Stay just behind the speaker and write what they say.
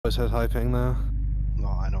always had high ping though. No,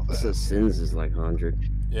 I know that. So Sins is like 100.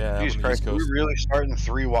 Yeah, I'm Jesus on the Christ, East are we Coast. really starting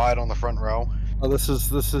 3 wide on the front row? Oh, this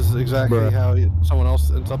is exactly Bruh. how someone else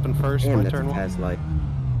ends up in first. Damn, My that's turn a one. fast light.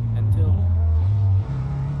 Until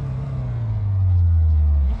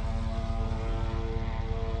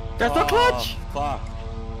There's no clutch! Clock.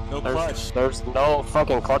 No clutch. There's no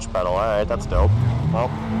fucking clutch pedal. Alright, that's dope. Well,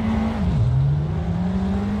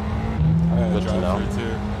 I had a good to know. drive through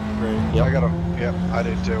too. Great. Yep. Yep, I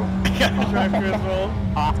did too. drive-through as well.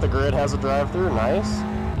 Off the grid has a drive-through. Nice.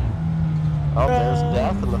 Oh, there's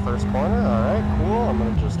death in the first corner. Alright, cool. I'm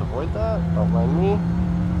gonna just avoid that. Don't mind me.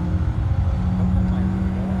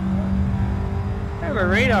 I have a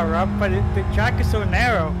radar up, but the track is so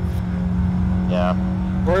narrow. Yeah.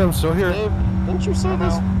 Corey, I'm still here. Dave, didn't you say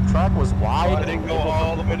this track was wide? I didn't go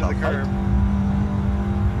all the way to the curb.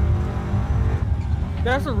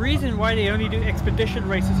 There's a reason why they only do expedition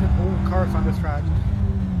races in old cars on this track.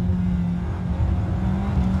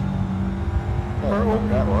 Yeah, I don't know what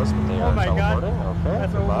that was, but they Oh are my God. teleporting. Okay,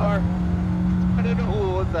 That's goodbye. OR. I don't know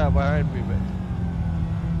who was that behind me, man.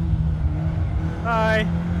 Hi.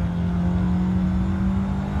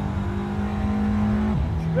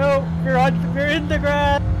 No, you're in the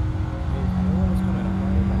grass.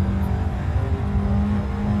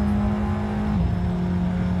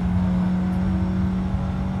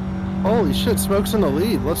 Holy shit, Smoke's in the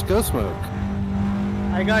lead. Let's go, Smoke.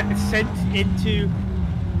 I got sent into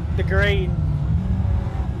the grain,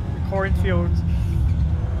 the cornfields,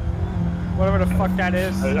 whatever the fuck that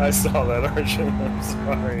is. I saw that, Arjun. I'm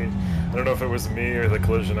sorry. I don't know if it was me or the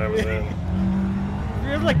collision I was in.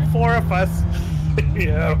 There's like 4 of us.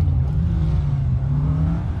 Yeah.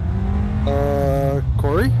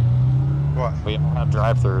 Corey? What? We all have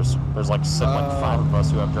drive-thrus. There's like 5 of us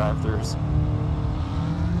who have drive-thrus.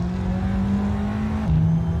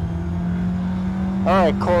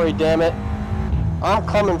 Alright, Corey, damn it. I'm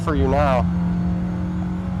coming for you now.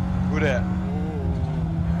 Who that?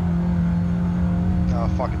 Oh,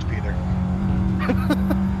 fuck, it's Peter.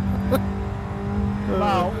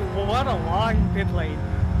 Wow, what a long pit lane.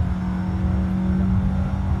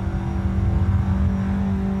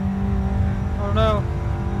 Oh no,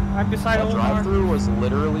 I'm beside That Omar. drive-thru was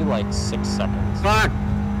literally like 6 seconds. Fuck!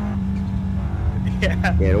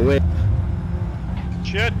 Yeah. Get away.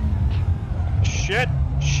 Shit! Shit!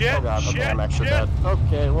 Shit! Oh god, okay, shit! I'm actually shit! dead.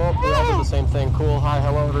 Okay, well, we all do the same thing. Cool. Hi,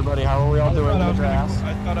 hello, everybody. How are we all doing in the grass?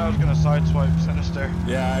 I thought I was gonna sideswipe Sinister.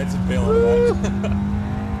 Yeah, I had to bail on that.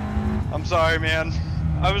 I'm sorry, man.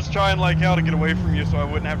 I was trying like hell to get away from you so I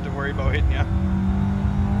wouldn't have to worry about hitting you.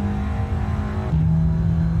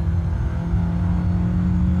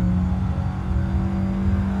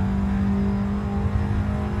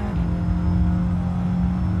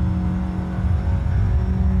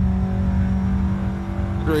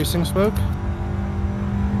 Racing, Smoke?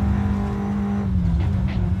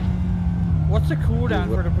 What's the cooldown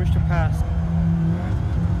for the push to pass?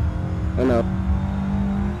 I know.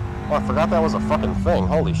 Oh, I forgot that was a fucking thing.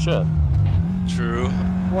 Holy shit. True.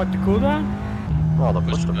 What, the cooldown? Oh, the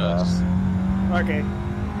push to pass. Okay.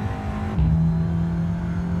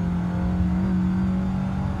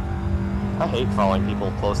 I hate following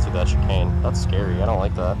people close to that chicane. That's scary. I don't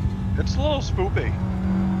like that. It's a little spoopy.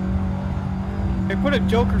 They put a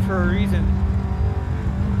joker for a reason.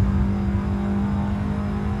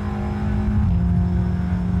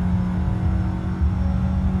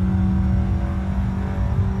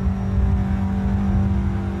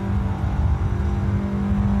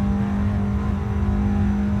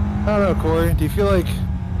 I don't know, Corey. Do you feel like...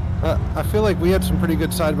 I feel like we had some pretty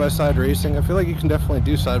good side-by-side racing. I feel like you can definitely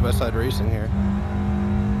do side-by-side racing here.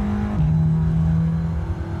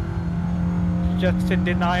 Just in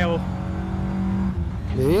denial.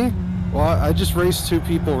 Me? Well, I just raced 2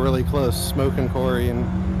 people really close, Smoke and Corey, and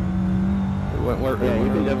it went Yeah, you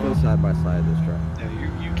can definitely side by side this track. Yeah,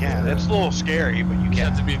 you can. It's a little scary, but you You have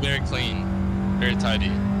can. to be very clean, very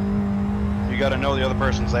tidy. You gotta know the other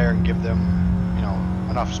person's there and give them, you know,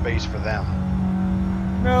 enough space for them.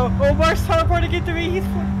 No, Omar's teleporting into me. He's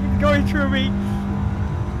going through me.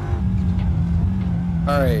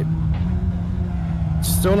 Alright.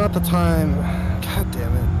 Still not the time. God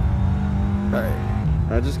damn it. Alright.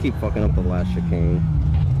 I just keep fucking up the last chicane.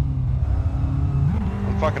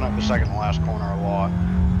 I'm fucking up the second to last corner a lot.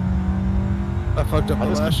 I fucked up I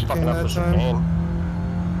the just last keep chicane fucking up that the time. chicane.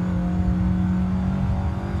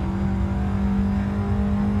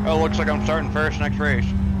 Oh, looks like I'm starting first next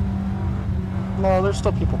race. No, there's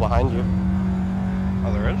still people behind you.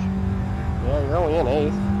 Oh, there is? Yeah, you're only in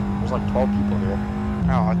 8th. There's like 12 people here.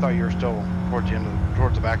 Oh, I thought you were still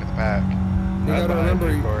towards the back of the pack. You I'm gotta behind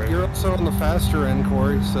remember, you, Corey. you're also on the faster end,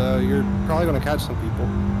 Corey, so you're probably gonna catch some people.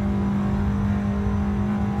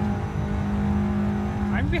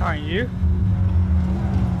 I'm behind you.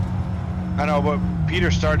 I know, but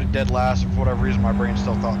Peter started dead last, and for whatever reason, my brain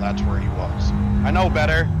still thought that's where he was. I know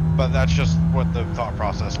better, but that's just what the thought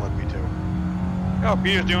process led me to. Oh,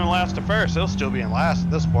 Peter's doing last to first. He'll still be in last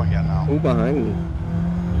at this point yet now. Who behind me?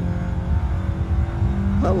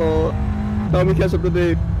 Hello. Help me catch up to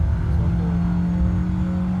Dave.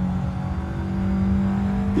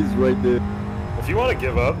 He's right there. If you want to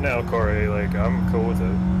give up now, Corey, like, I'm cool with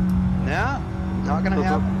it. Nah, not gonna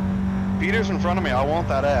happen. Peter's in front of me. I want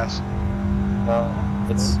that ass.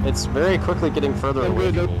 It's very quickly getting further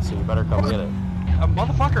away from you, so you better come get it.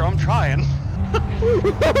 Motherfucker, I'm trying.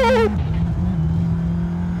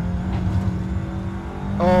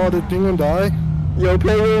 Oh, did Penguin die? Yo,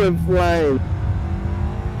 Penguin went flying.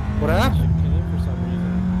 What happened? For some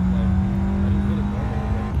reason, like, I didn't hit it normally,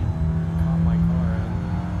 but caught my car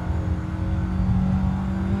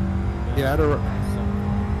and... Yeah,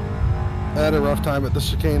 I had a rough time at the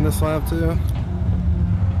chicane this lap too.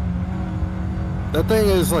 That thing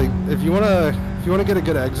is like, if you wanna get a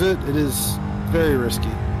good exit, it is very risky.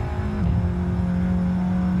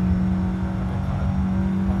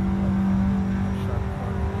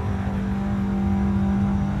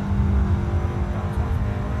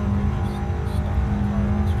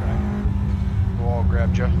 The wall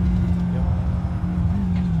grabbed you.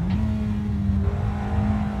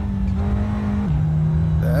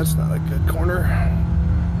 That's not a good corner.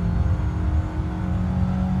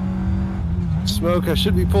 Smoke, I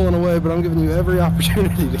should be pulling away, but I'm giving you every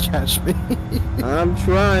opportunity to catch me. I'm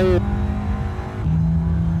trying.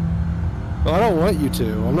 Well, I don't want you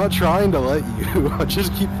to. I'm not trying to let you. I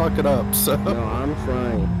just keep fucking up, so. No, I'm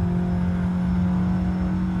trying.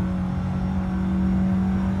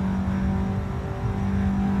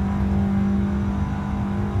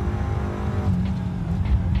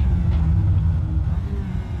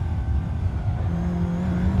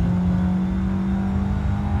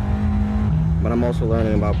 But I'm also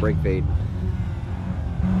learning about brake fade.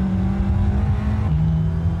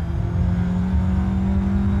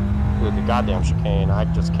 Dude, the goddamn chicane, I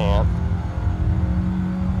just can't.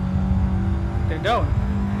 Then don't.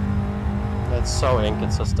 It's so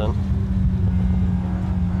inconsistent.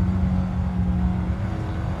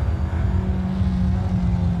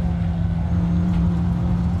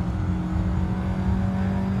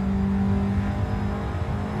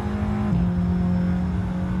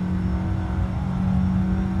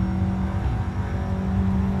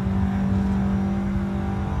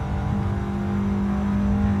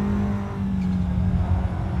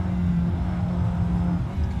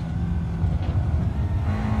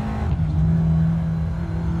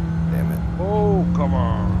 Oh, come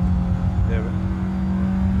on. Damn it.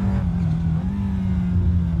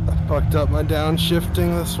 I fucked up my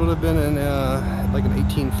downshifting. This would have been in like an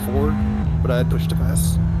 18.4, but I had pushed to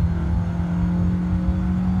pass.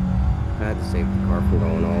 I had to save the car from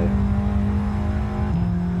going all.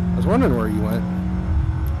 I was wondering where you went.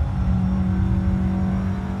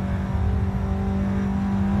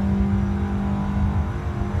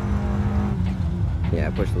 Yeah,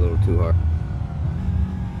 I pushed a little too hard.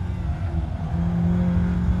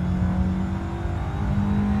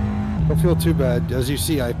 Don't feel too bad. As you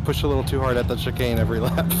see, I push a little too hard at the chicane every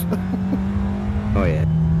lap. Oh yeah.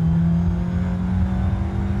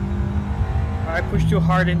 I pushed too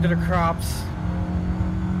hard into the crops.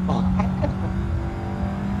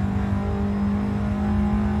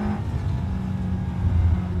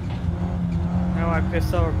 Now I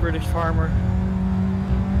pissed off a British farmer.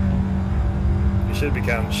 You should be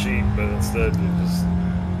counting sheep, but instead you're just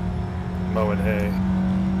mowing hay.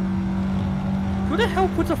 Who the hell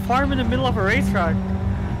puts a farm in the middle of a racetrack?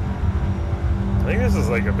 I think this is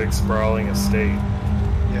like a big sprawling estate.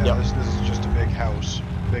 Yeah, Yep. this is just a big house,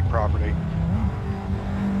 big property.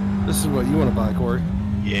 This is what you want to buy, Corey.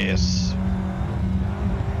 Yes.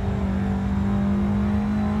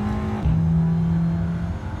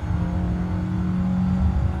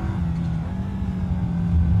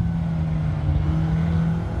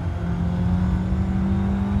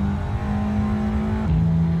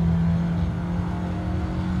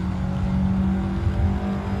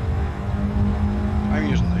 I'm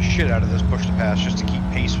using the shit out of this push to pass just to keep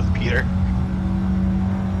pace with Peter.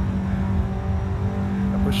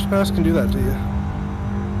 A push to pass can do that to you.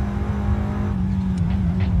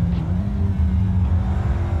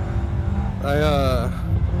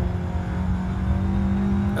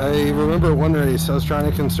 I remember one race, I was trying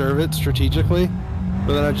to conserve it strategically,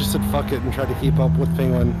 but then I just said fuck it and tried to keep up with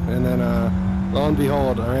Penguin, and then Lo and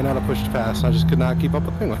behold, I ran out of push to pass. I just could not keep up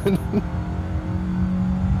with Penguin. Bro,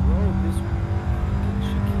 this fucking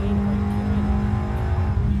chicane, like,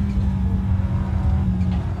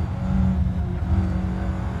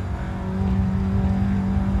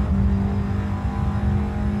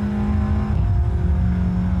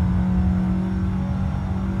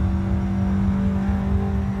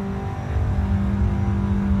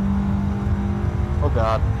 Oh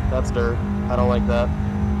god, that's dirt. I don't like that.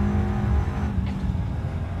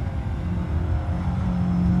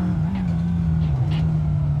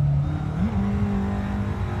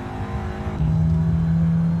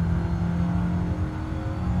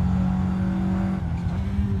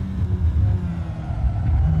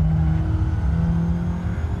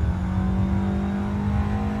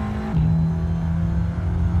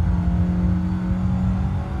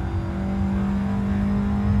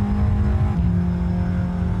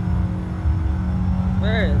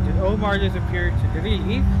 Where did Omar disappear to? Did he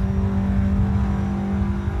leave?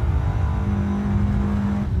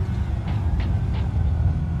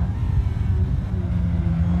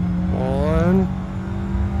 One.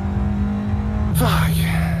 Fuck.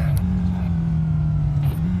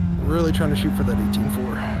 Really trying to shoot for that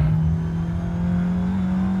 18-4.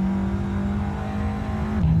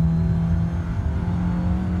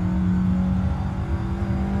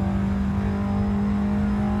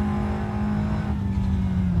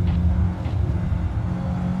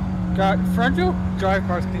 God, frontal drive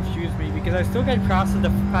cars confuse me because I still get crossed with the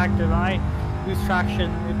fact that I lose traction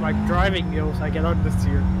in my driving wheels. I get on this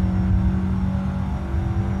year.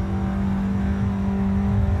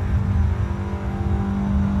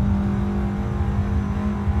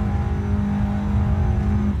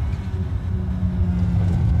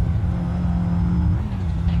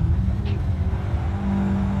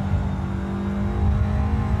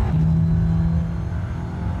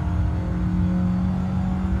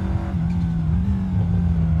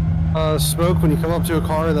 Smoke when you come up to a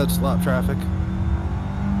car that's lap traffic.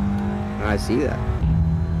 I see that.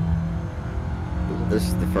 This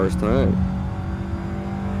is the first time.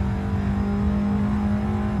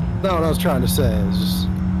 No, what I was trying to say is just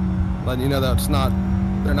letting you know that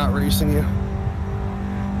they're not racing you.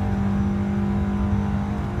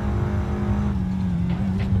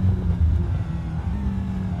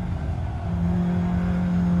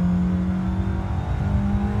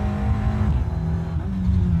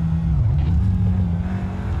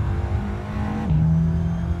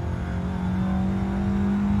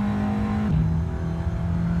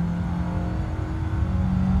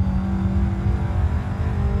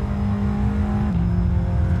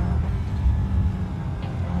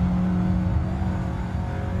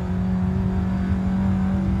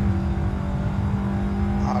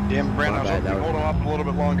 Damn, Brent, I was hoping to hold him up a little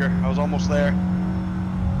bit longer. I was almost there.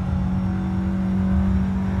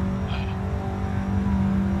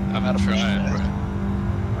 I'm out of trying.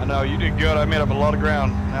 I know, you did good. I made up a lot of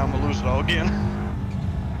ground. Now I'm going to lose it all again.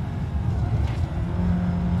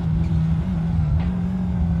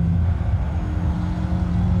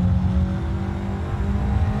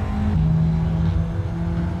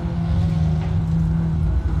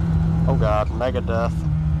 Oh god, mega death.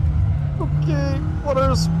 Okay, what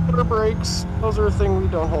are brakes? Those are a thing we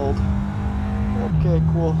don't hold. Okay,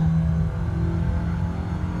 cool.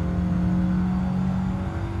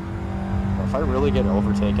 If I really get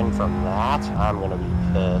overtaken from that, I'm gonna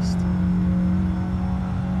be pissed.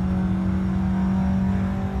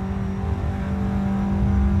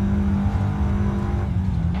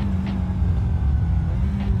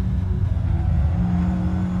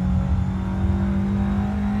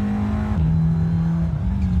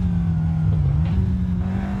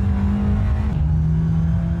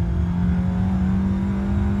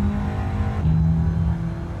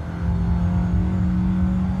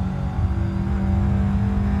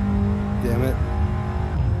 Damn it.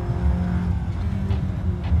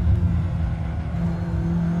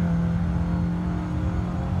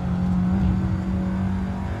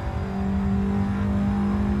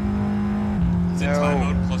 Is it time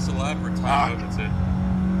mode plus a lap or time mode? That's it.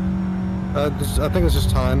 I think it's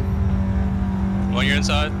just time. When you're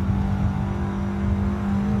inside?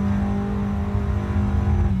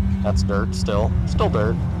 That's dirt still. Still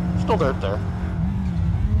dirt. Still dirt there.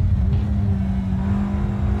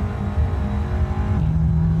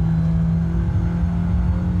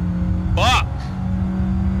 Fuck!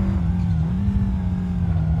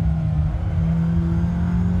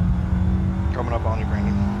 Coming up on you,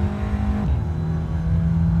 Brandon.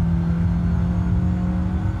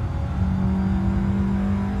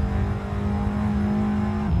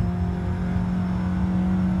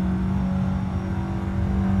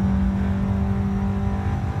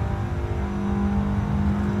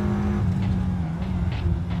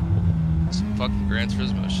 fucking Gran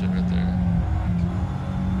Turismo shit right there.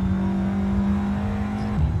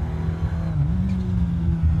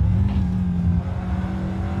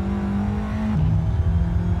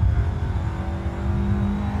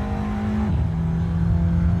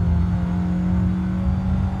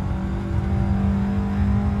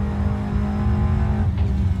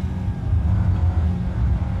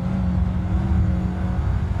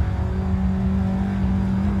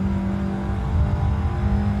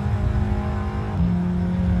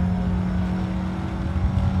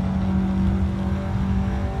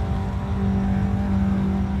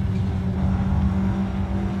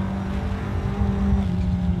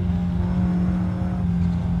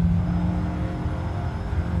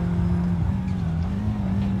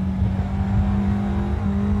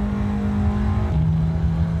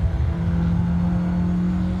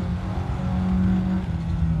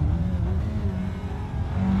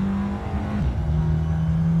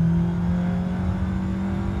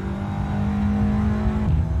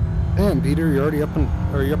 Damn, Peter, you're already up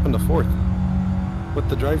in the fourth with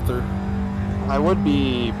the drive-through. I would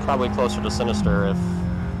be probably closer to Sinister if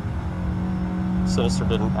Sinister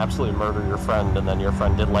didn't absolutely murder your friend, and then your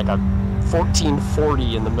friend did like a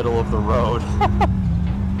 1440 in the middle of the road.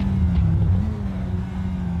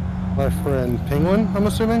 My friend Penguin, I'm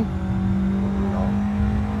assuming?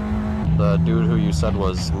 No. The dude who you said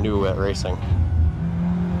was new at racing.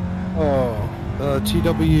 Oh,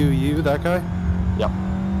 TWU, that guy? Yep.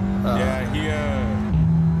 Yeah, he,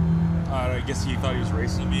 I guess he thought he was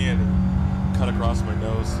racing me and he cut across my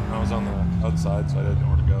nose. I was on the outside, so I didn't know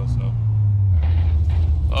where to go, so.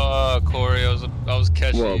 Oh, Corey, I was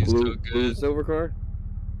catching you so blue good. silver car?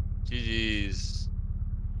 GG's.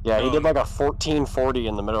 Yeah, he did like a 1440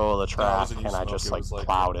 in the middle of the track, wasn't and I smoke, just it like was like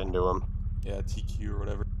plowed into him. Yeah, TQ or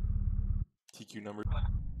whatever. TQ number.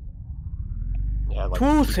 Yeah, like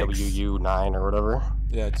 206. TWU9 or whatever.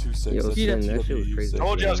 Yeah, 26. Yo, That's Steven, that shit was TWU6. crazy.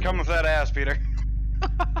 Told you I was coming for that ass, Peter.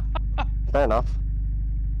 Fair enough.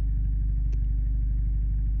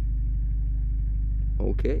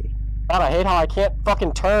 Okay. God, I hate how I can't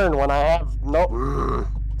fucking turn when I have no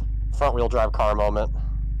front wheel drive car moment.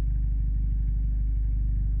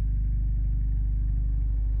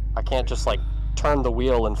 I can't just like turn the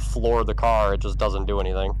wheel and floor the car, it just doesn't do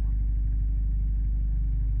anything.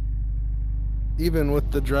 Even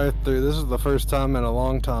with the drive-through, this is the first time in a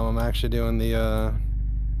long time I'm actually doing the,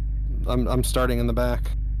 I'm starting in the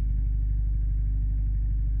back.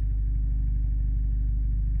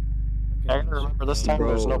 I gotta remember this time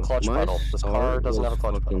there's no clutch my pedal. This car start doesn't have a was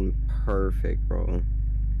clutch pedal. fucking perfect, bro.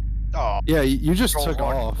 Oh, Yeah, you just control took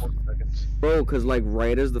lock off. for 4 seconds. Bro, cause like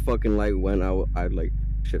right as the fucking light went, I like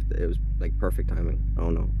shifted. It was like perfect timing. I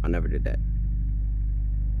don't know. I never did that.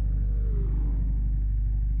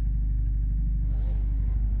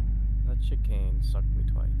 That chicane sucked me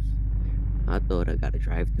twice. I thought I got a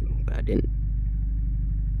drive through, but I didn't.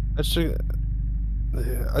 That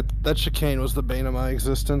chicane was the bane of my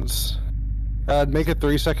existence. I'd make a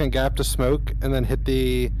 3-second gap to smoke, and then hit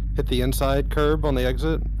the inside curb on the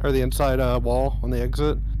exit, or the inside wall on the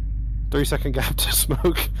exit. 3-second gap to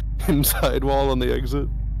smoke, inside wall on the exit.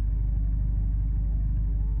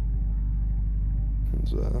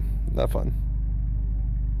 It was not fun.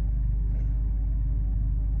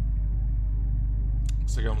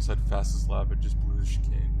 Looks like I almost had fastest lap, but just blew the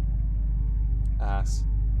chicane. Ass.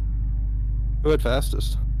 Who had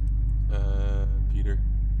fastest? Peter.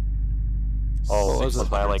 Oh, What was was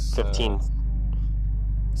it? by like 15.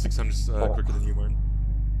 600 quicker than you, Martin.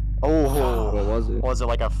 Oh, What was it? was it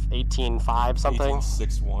like a 18.5 something?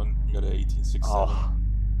 18.61. You got an 18.67. Oh.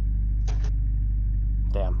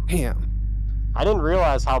 Damn. Damn. I didn't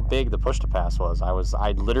realize how big the push to pass was.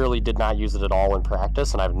 I literally did not use it at all in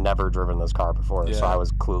practice, and I've never driven this car before, so Yeah. I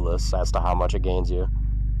was clueless as to how much it gains you.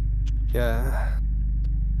 Yeah.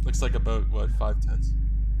 Looks like about, what, 5/10?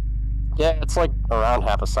 Yeah, it's like around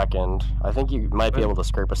half a second. I think you might be able to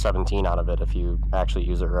scrape a 17 out of it if you actually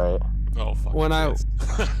use it right. Oh, fuck. When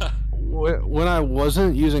I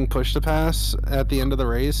wasn't using push to pass at the end of the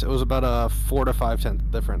race, it was about a 4 to 5/10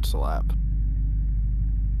 difference a lap.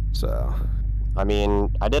 So. I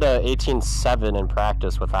mean, I did a 18.7 in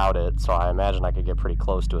practice without it, so I imagine I could get pretty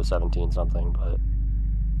close to a 17 something, but...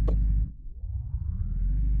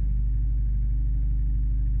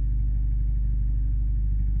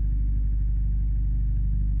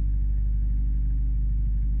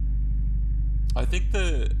 I think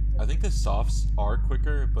the softs are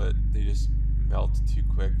quicker, but they just melt too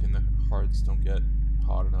quick, and the hards don't get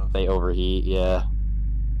hot enough. They overheat, yeah.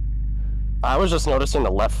 I was just noticing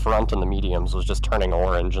the left front and the mediums was just turning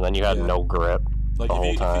orange, and then you had Yeah. no grip Like the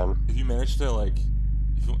whole time. If you manage to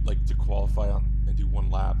to qualify on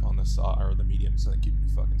it's gonna keep me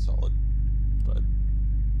fucking solid. But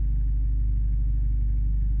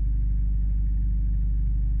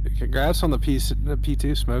Congrats on the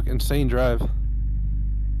P2 smoke. Insane drive.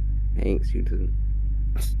 Thanks, you two.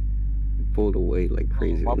 Pulled away like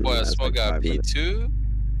crazy. My in the boy last, Smoke like, got 5 minutes. P2.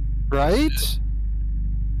 Right?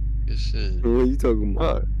 Good shit. What are you talking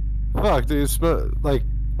about? Fuck, dude. Like,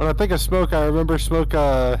 when I think of smoke, I remember smoke in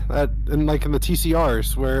the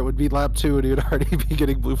TCRs where it would be lap 2 and he would already be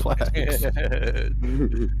getting blue flags.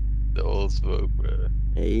 The old Smoke, bro.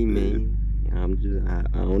 Hey, man. I'm just, I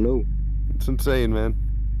don't know. It's insane, man.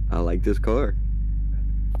 I like this car.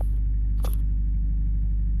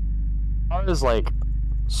 Car is like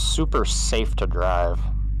super safe to drive.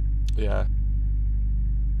 yeah,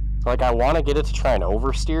 Like, I want to get it to try and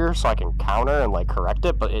oversteer so I can counter and like correct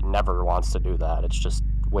it, but it never wants to do that. It's just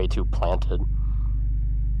way too planted.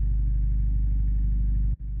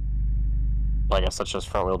 I guess that's just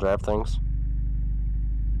front wheel drive things.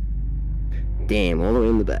 Damn, all the way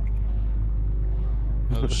in the back.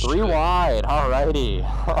 Oh, 3 shit. wide, alrighty.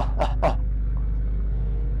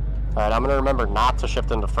 Alright, I'm gonna remember not to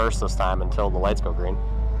shift into first this time until the lights go green.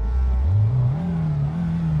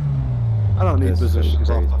 I don't need This is positions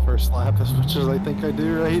off crazy. the first lap as much as I think I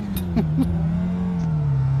do, right?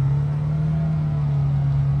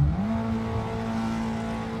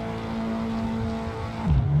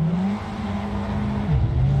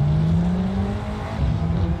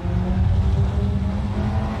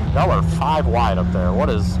 Y'all are 5 wide up there.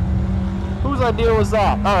 Whose idea was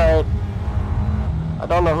that? Alright. I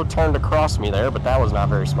don't know who turned across me there, but that was not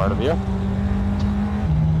very smart of you.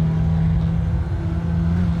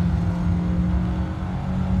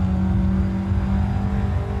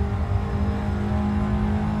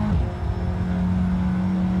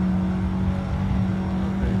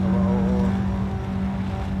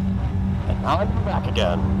 And now I'm back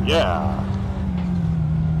again. Yeah.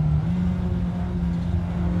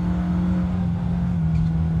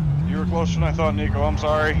 You were closer than I thought, Nico. I'm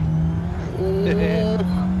sorry.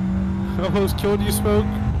 Almost killed you, Smoke.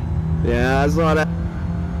 Yeah, I saw that.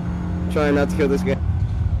 Trying not to kill this guy.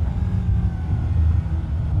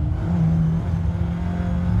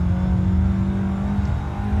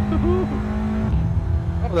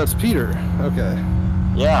 Oh, that's Peter. Okay.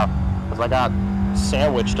 Yeah, because I got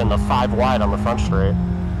sandwiched in the 5 wide on the front straight.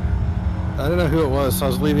 I didn't know who it was, so I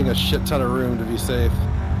was leaving a shit ton of room to be safe.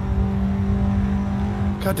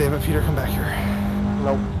 God damn it, Peter, come back here.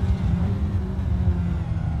 Nope.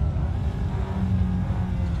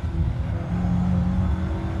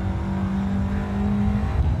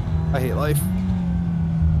 I hate life.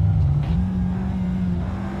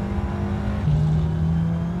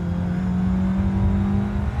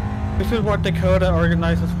 This is what Dakota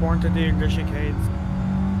organizes for to do in the chicanes.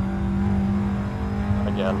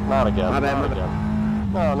 Again. Not again. My bad, Not my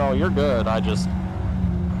bad. again. No, you're good. I'm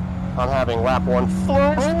having lap 1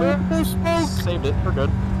 first. Saved it. We're good.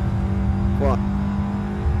 Fuck.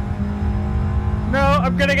 No,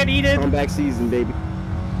 I'm gonna get eaten. Comeback season, baby.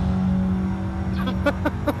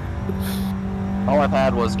 All I've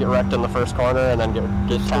had was get wrecked in the first corner and then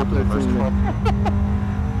get tapped in the first corner.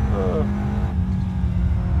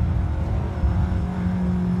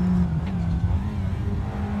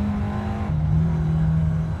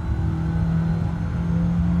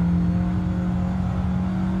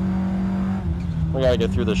 We gotta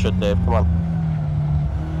get through this shit, Dave. Come on.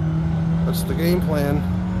 That's the game plan.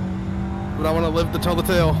 But I want to live to tell the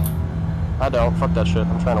tale. I don't. Fuck that shit.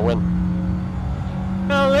 I'm trying to win.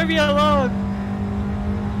 No, leave me alone.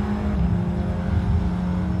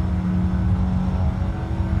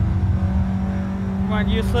 Come on,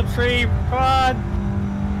 you slipstream. Come on.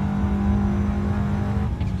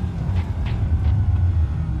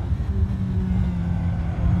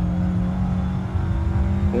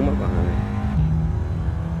 Oh my behind.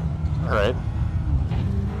 Alright.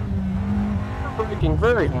 You're braking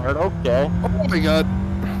very hard. Okay. Oh my god.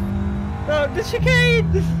 No, the chicane.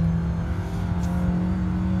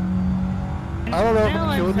 I don't know if Now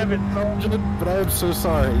I I'm killed seven. you, but I am so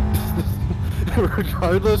sorry.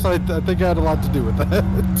 Regardless, I think I had a lot to do with that.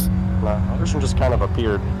 No, Ocean just kind of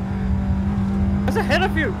appeared. I was ahead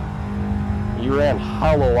of you. You ran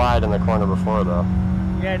hella wide in the corner before, though.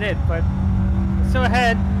 Yeah, I did, but I'm still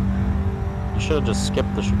ahead. You should have just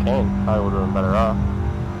skipped the chicane. Probably would have been better off.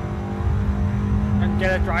 And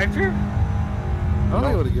get a drive-through? I don't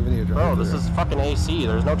think I would have given you a drive. Bro, this is fucking AC.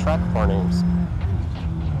 There's no track warnings.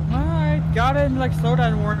 Alright, got it in like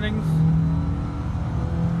slowdown warnings.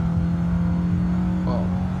 Oh.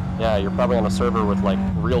 Yeah, you're probably on a server with like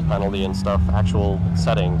real penalty and stuff, actual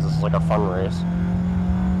settings. This is like a fun race.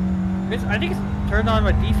 I think it's turned on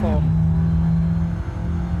by default.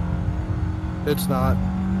 It's not.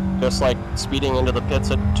 Just like speeding into the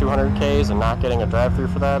pits at 200 Ks and not getting a drive-through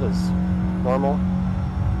for that is normal?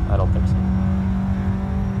 I don't think so.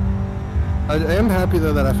 I am happy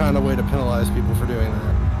though that I found a way to penalize people for doing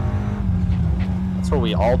that. That's what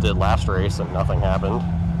we all did last race and nothing happened.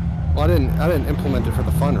 Well, I didn't implement it for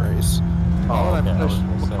the fun race. Why would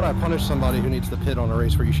okay, I punish somebody who needs to pit on a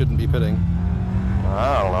race where you shouldn't be pitting?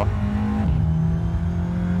 I don't know.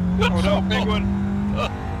 Oh no, big one!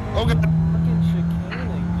 Oh god! Fucking chicane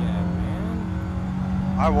again,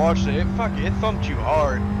 man. I watched it. It thumped you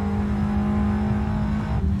hard.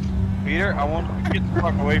 Peter, I want you to get the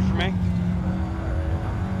fuck away from me.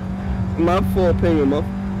 My full opinion, Muff.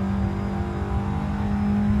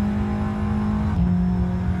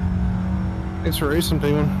 Thanks for racing,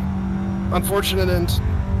 Penguin. Unfortunate end.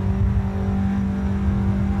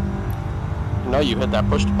 No, you hit that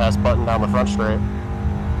push to pass button down the front straight.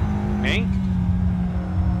 Me?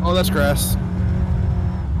 Oh, that's grass.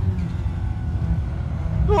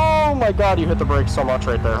 Oh my god, you hit the brakes so much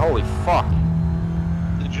right there. Holy fuck.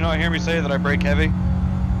 Did you not hear me say that I brake heavy?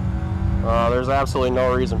 There's absolutely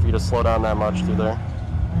no reason for you to slow down that much through there.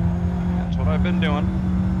 That's what I've been doing.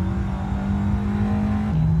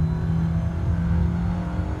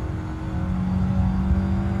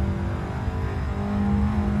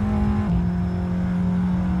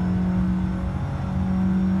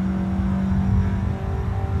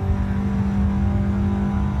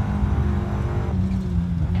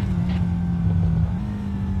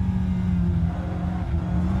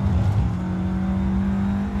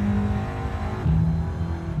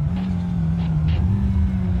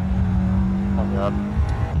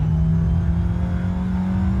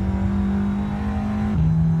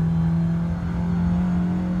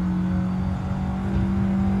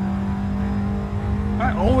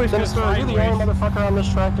 I always get Sinister, are you the only motherfucker on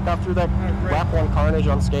this track that got through that lap 1 carnage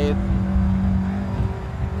unscathed?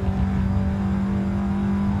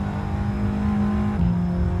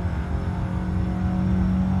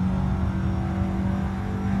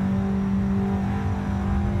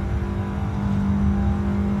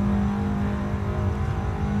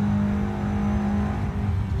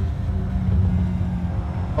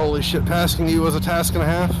 Holy shit, passing you was a task and a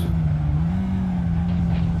half.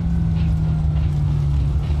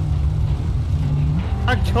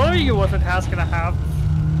 I told you it was a task and a half.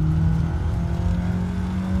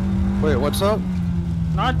 Wait, what's up?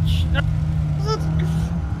 Not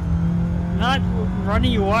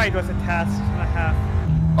running you wide was a task and a half.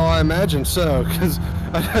 Oh, I imagine so, because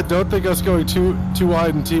I don't think us going too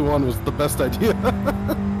wide in T1 was the best idea.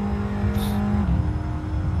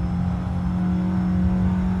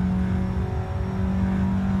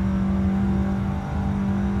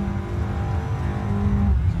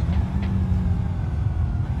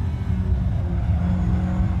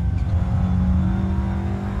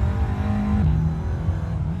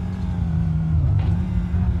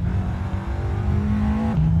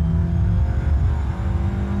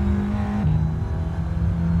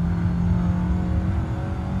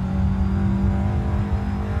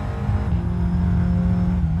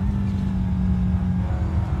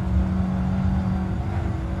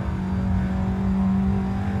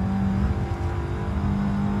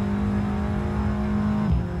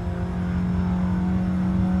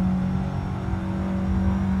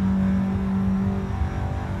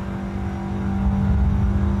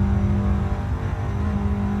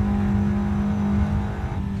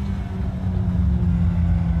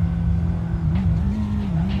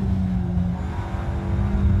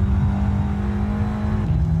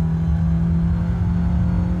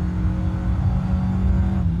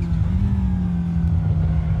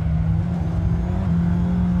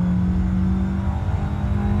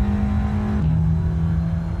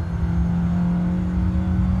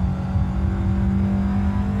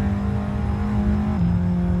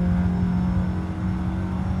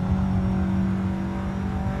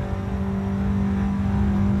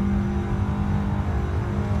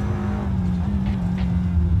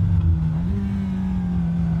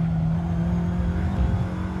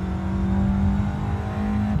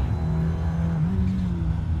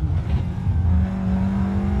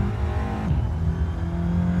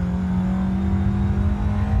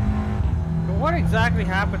 What exactly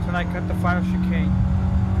happens when I cut the final chicane?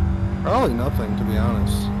 Probably nothing, to be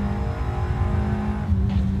honest.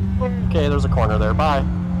 Okay, there's a corner there. Bye.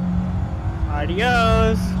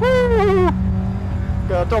 Adios. Woo!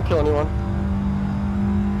 God, don't kill anyone.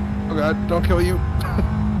 Oh god, don't kill you.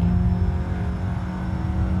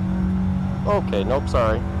 Okay, nope,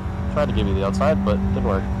 sorry. Tried to give you the outside, but didn't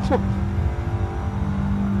work.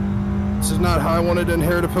 This is not how I wanted to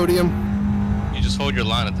inherit a podium. You just hold your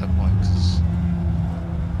line at that point, 'cause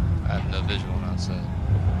I have no visual on outside.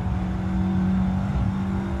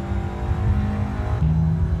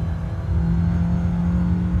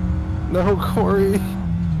 No, Corey.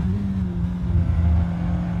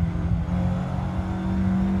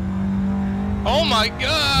 Oh my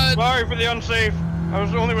god! Sorry for the unsafe. I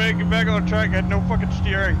was the only way to get back on the track. I had no fucking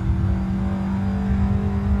steering.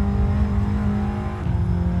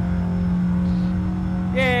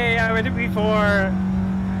 Yay, I went it before.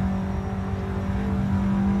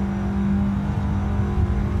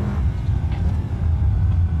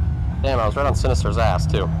 Damn, I was right on Sinister's ass,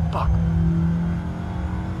 too. Fuck.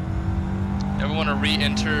 Ever want to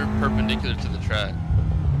re-enter perpendicular to the track?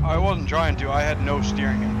 I wasn't trying to. I had no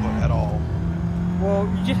steering input at all. Well,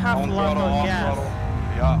 you just have On to lock throttle, on off gas. throttle.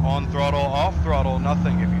 Yeah, on throttle, off throttle,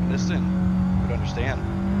 nothing. If you listen, you would understand.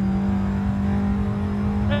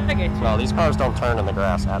 I get you. Well, these cars don't turn in the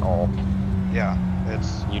grass at all. Yeah,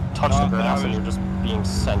 it's... You touch the grass and you're just being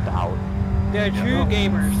sent out. They're true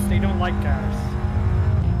gamers. They don't like cars.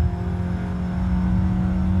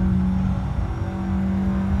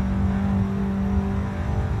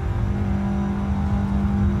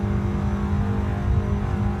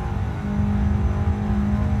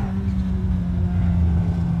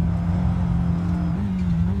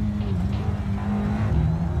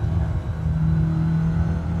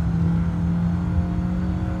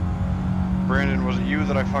 Brandon, was it you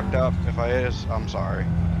that I fucked up? If I is, I'm sorry.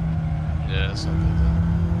 Yeah, something like that.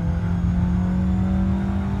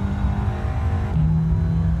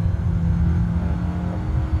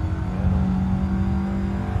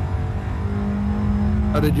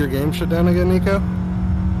 How did your game shut down again, Nico?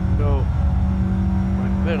 No.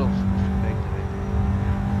 My pedals disconnected.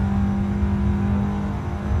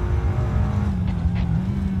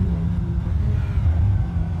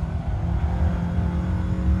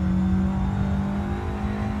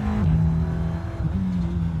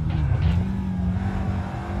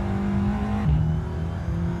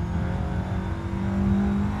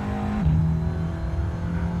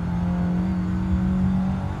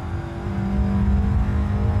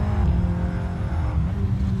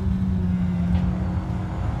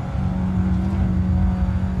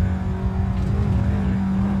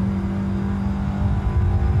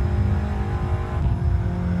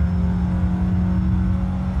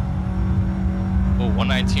 Oh,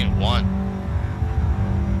 119.1.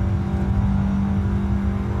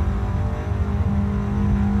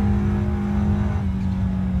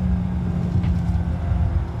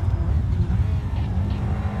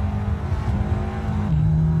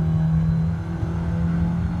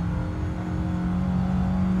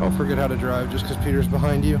 Don't forget how to drive just because Peter's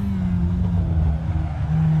behind you.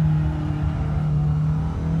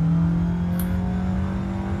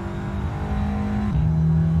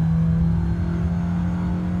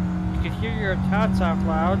 You can hear your tots out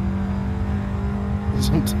loud.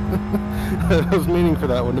 I was meaning for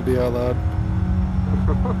that one to be out loud.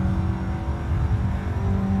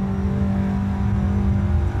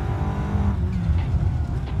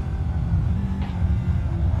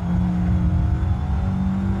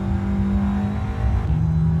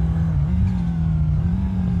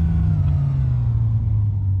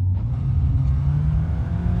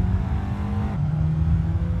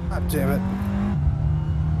 God damn it.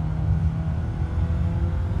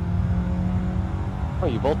 Oh,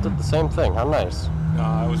 you both did the same thing. How nice.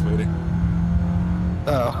 Nah, I was waiting.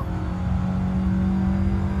 Oh.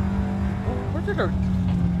 What did the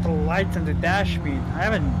lights on the dash mean? I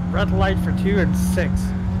have a red light for 2 and 6.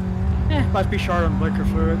 Must be short on blinker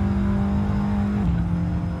fluid.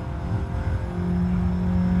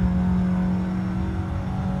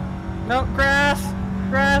 No, grass!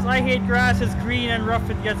 Grass! I hate grass. It's green and rough.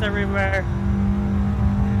 It gets everywhere.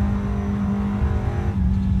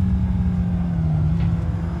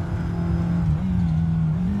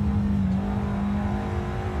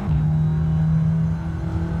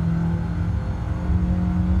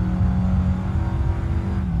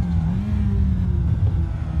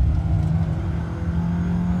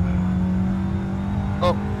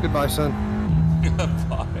 Oh, goodbye, son.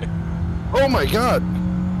 Bye. Oh my god!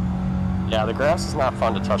 Yeah, the grass is not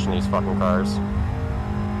fun to touch in these fucking cars.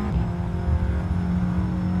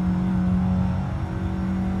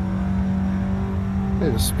 Hey,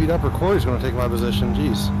 to speed up or Corey's gonna take my position,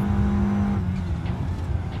 jeez.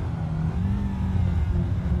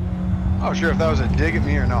 Oh, sure if that was a dig at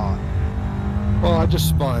me or not. Well, I just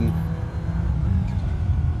spun.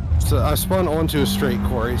 So I spun onto a straight,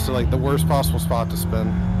 Corey, so like the worst possible spot to spin.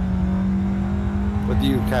 With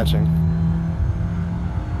you catching.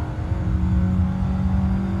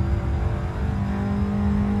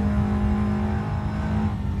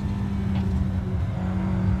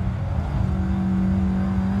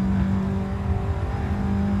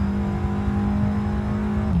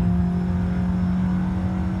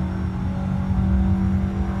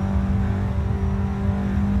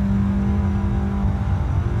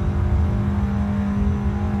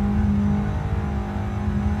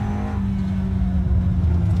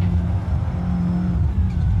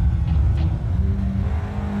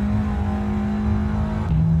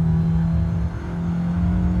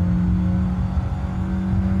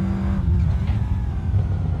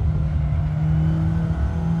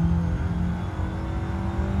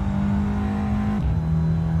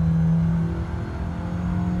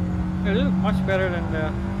 It is much better than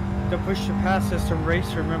the push-to-pass system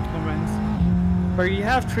racer implements, where you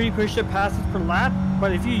have 3 push-to-passes per lap,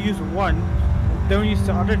 but if you use one, don't use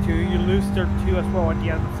the other 2, you lose their 2 as well at the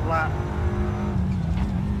end of the lap.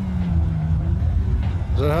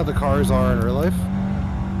 Is that how the cars are in real life?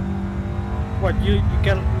 What, you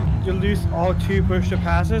lose all 2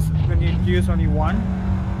 push-to-passes when you use only one?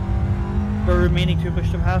 The remaining 2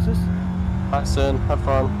 push-to-passes? Pass in, have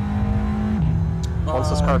fun. Once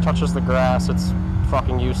this car touches the grass, it's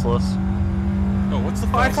fucking useless. Oh, what's the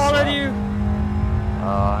I fastest followed lap? you!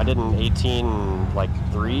 I did an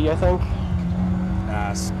 18.3, I think.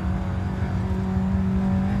 Ass.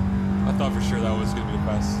 I thought for sure that was gonna be the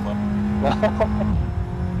fastest lap.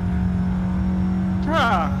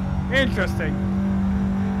 Ah, interesting.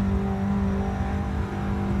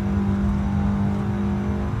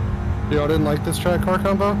 Y'all didn't like this track car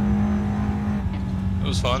combo? It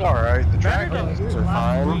was fun. It's alright. The track Better than These the are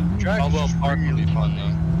last fine. week. track is Caldwell just Park would really be fun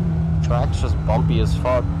fun. though. Track's just bumpy as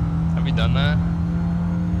fuck. Have you done that?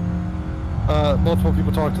 Multiple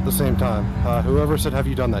people talked at the same time. Whoever said, "Have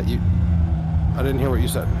you done that?" I didn't hear what you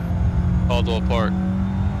said. Caldwell Park.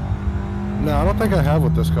 No, I don't think I have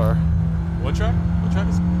with this car. What track? What track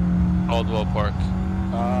is it? Caldwell Park.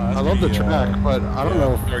 I love the track, but I don't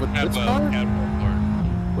know if Or with this Cadwell, car. Cadwell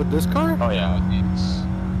Park. With this car? Oh yeah, It's-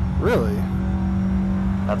 Really?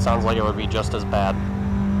 that sounds like it would be just as bad.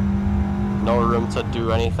 No room to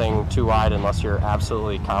do anything too wide unless you're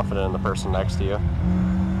absolutely confident in the person next to you.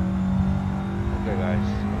 Okay, guys,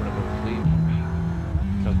 I'm gonna go to sleep.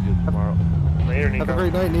 Talk to you tomorrow. Later, Nico. Have a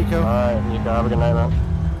great night, Nico. Alright, you have a good night, man.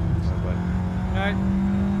 Bye-bye. Alright.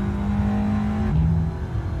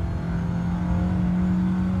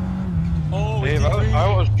 Oh, Dave,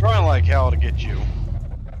 I was trying like hell to get you.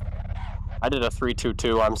 I did a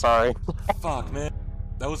 3.22, I'm sorry. Fuck, man.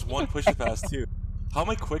 That was one push to pass too. How am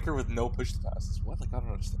I quicker with no push to passes? What? Like I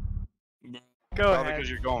don't understand. Go Probably ahead. because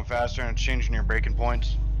you're going faster and it's changing your braking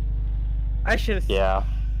points. I should have. Yeah.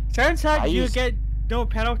 Turns out I you used- get no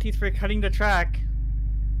penalties for cutting the track.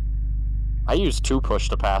 I used 2 push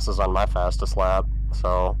to passes on my fastest lap,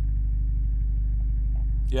 so.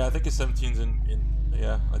 Yeah, I think a 17's in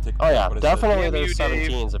yeah, I take Oh yeah, what I said. definitely Damn there's you, Dave.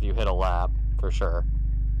 17s if you hit a lap, for sure.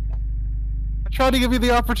 I tried to give you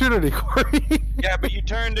the opportunity, Corey. Yeah, but you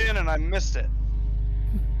turned in and I missed it.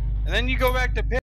 And then you go back to pit.